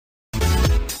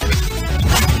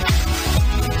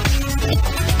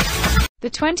The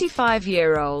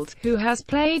 25-year-old, who has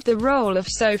played the role of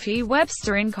Sophie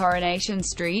Webster in Coronation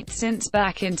Street since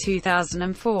back in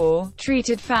 2004,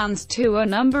 treated fans to a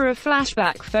number of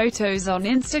flashback photos on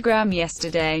Instagram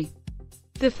yesterday.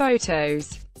 The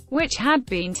photos, which had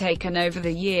been taken over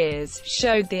the years,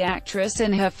 showed the actress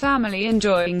and her family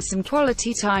enjoying some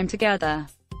quality time together.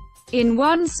 In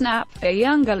one snap, a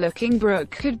younger-looking Brooke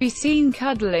could be seen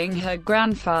cuddling her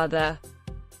grandfather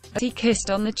as he kissed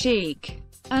on the cheek.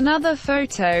 Another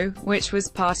photo, which was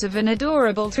part of an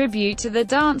adorable tribute to the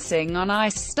Dancing on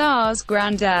Ice star's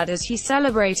granddad as he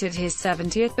celebrated his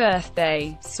 70th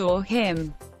birthday, saw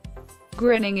him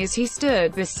grinning as he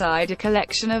stood beside a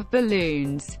collection of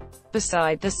balloons.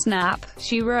 Beside the snap,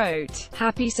 she wrote,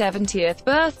 "Happy 70th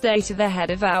birthday to the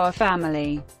head of our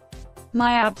family.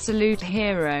 My absolute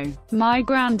hero. My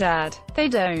granddad. They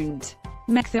don't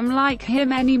make them like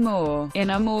him anymore." In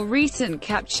a more recent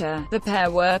capture, the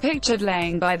pair were pictured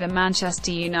laying by the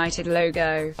Manchester United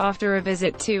logo, after a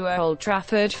visit to Old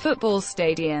Trafford Football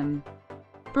Stadium.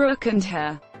 Brooke and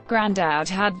her granddad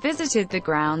had visited the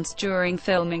grounds during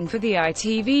filming for the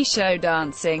ITV show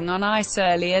Dancing on Ice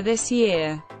earlier this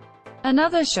year.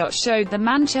 Another shot showed the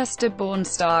Manchester-born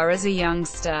star as a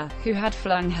youngster, who had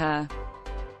flung her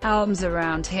arms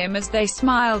around him as they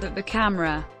smiled at the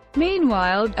camera.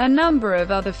 Meanwhile, a number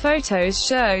of other photos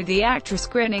show the actress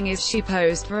grinning as she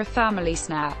posed for a family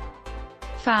snap.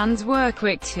 Fans were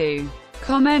quick to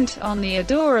comment on the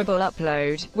adorable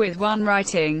upload, with one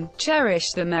writing,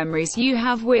 "Cherish the memories you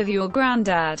have with your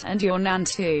granddad, and your nan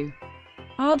too.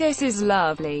 Oh, this is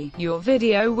lovely. Your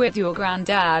video with your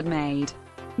granddad made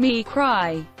me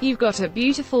cry. You've got a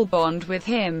beautiful bond with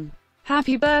him.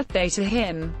 Happy birthday to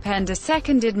him," penned a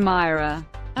second admirer.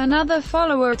 Another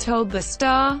follower told the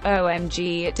star,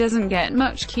 "OMG, it doesn't get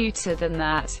much cuter than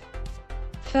that.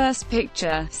 First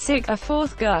picture, sick." A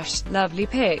fourth gushed, "Lovely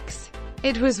pics.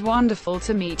 It was wonderful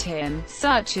to meet him,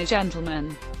 such a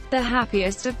gentleman. The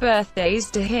happiest of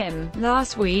birthdays to him."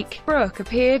 Last week, Brooke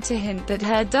appeared to hint that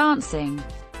her Dancing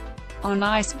on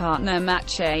Ice partner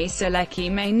Maciej Selecki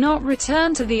may not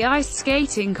return to the ice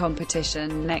skating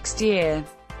competition next year.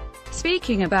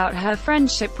 Speaking about her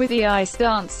friendship with the ice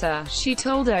dancer, she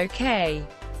told OK!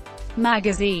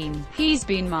 Magazine, "He's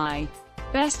been my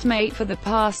best mate for the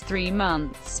past 3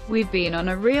 months. We've been on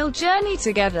a real journey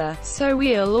together, so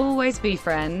we'll always be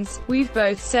friends. We've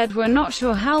both said we're not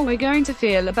sure how we're going to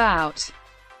feel about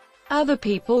other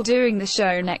people doing the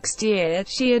show next year,"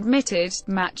 she admitted.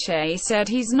 Maciej said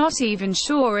he's not even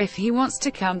sure if he wants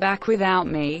to come back without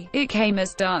me. It came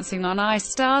as Dancing on Ice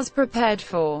stars prepared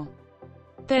for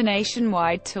their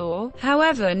nationwide tour.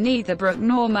 However, neither Brooke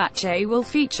nor Maciej will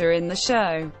feature in the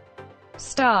show.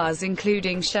 Stars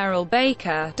including Cheryl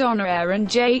Baker, Donna Eyre and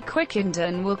Jake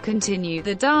Quickenden will continue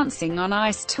the Dancing on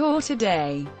Ice tour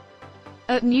today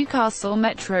at Newcastle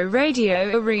Metro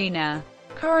Radio Arena.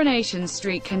 Coronation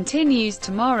Street continues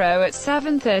tomorrow at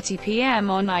 7:30 p.m.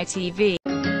 on ITV.